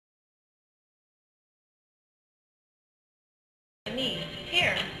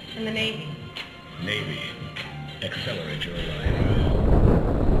In the Navy. Navy. Accelerate your life.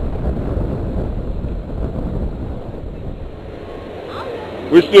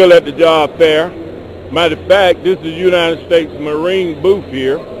 We're still at the job fair. Matter of fact, this is the United States Marine booth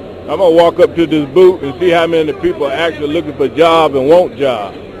here. I'm going to walk up to this booth and see how many people are actually looking for a job and want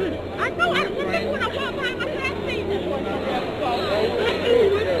jobs. I know, I remember when I walked by my class seen this one.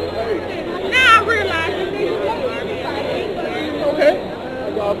 Now I realize it. Okay.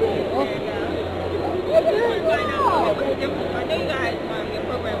 I know you guys want your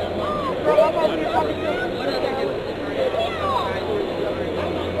program is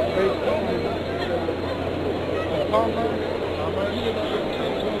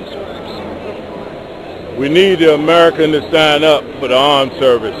We need the American to sign up for the armed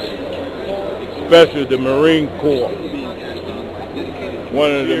service, especially the Marine Corps,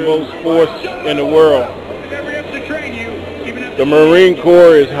 one of the most forced in the world. The Marine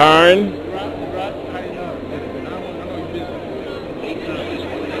Corps is hiring.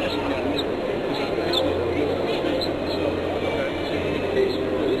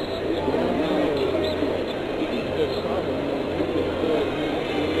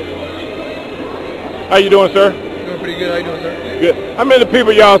 How you doing, sir? Doing pretty good. How you doing, sir? Good. How many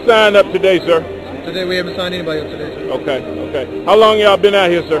people y'all signed up today, sir? Today we haven't signed anybody up today, sir. Okay. How long y'all been out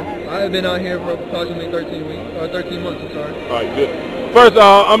here, sir? I have been out here for approximately 13 months, I'm sorry. All right, good. First of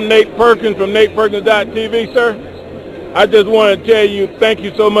all, I'm Nate Perkins from NATEPERKINS.TV, sir. I just want to tell you thank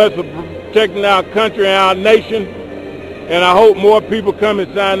you so much for protecting our country and our nation, and I hope more people come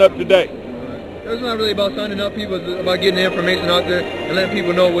and sign up today. It's not really about signing up people, it's about getting the information out there and letting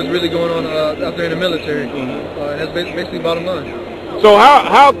people know what's really going on out there in the military. That's basically the bottom line. So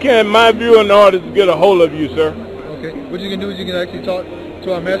how can my viewing audience get a hold of you, sir? Okay, what you can do is you can actually talk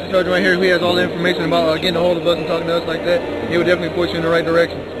to our master sergeant right here who has all the information about getting a hold of us and talking to us like that. He will definitely point you in the right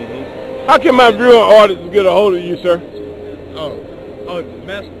direction. How can my viewing audience get a hold of you, sir?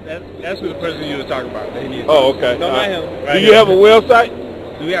 That's who the person you were talking about. Oh, okay. Right. Do you have a website?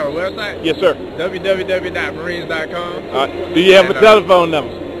 Do we have a website? Yes, sir. www.marines.com. Do you have a telephone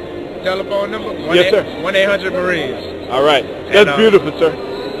number? Telephone number? Yes, sir. 1-800-Marines. All right. That's beautiful, sir.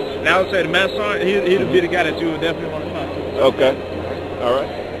 Now I would say the master sergeant, he'd be the guy that you would definitely want to talk to. Okay. All right.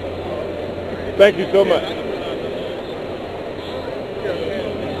 Thank you so much.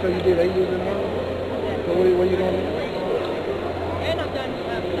 So you did 8 years in the Army? So what are you doing? And I'm done.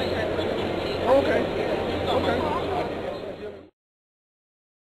 Okay.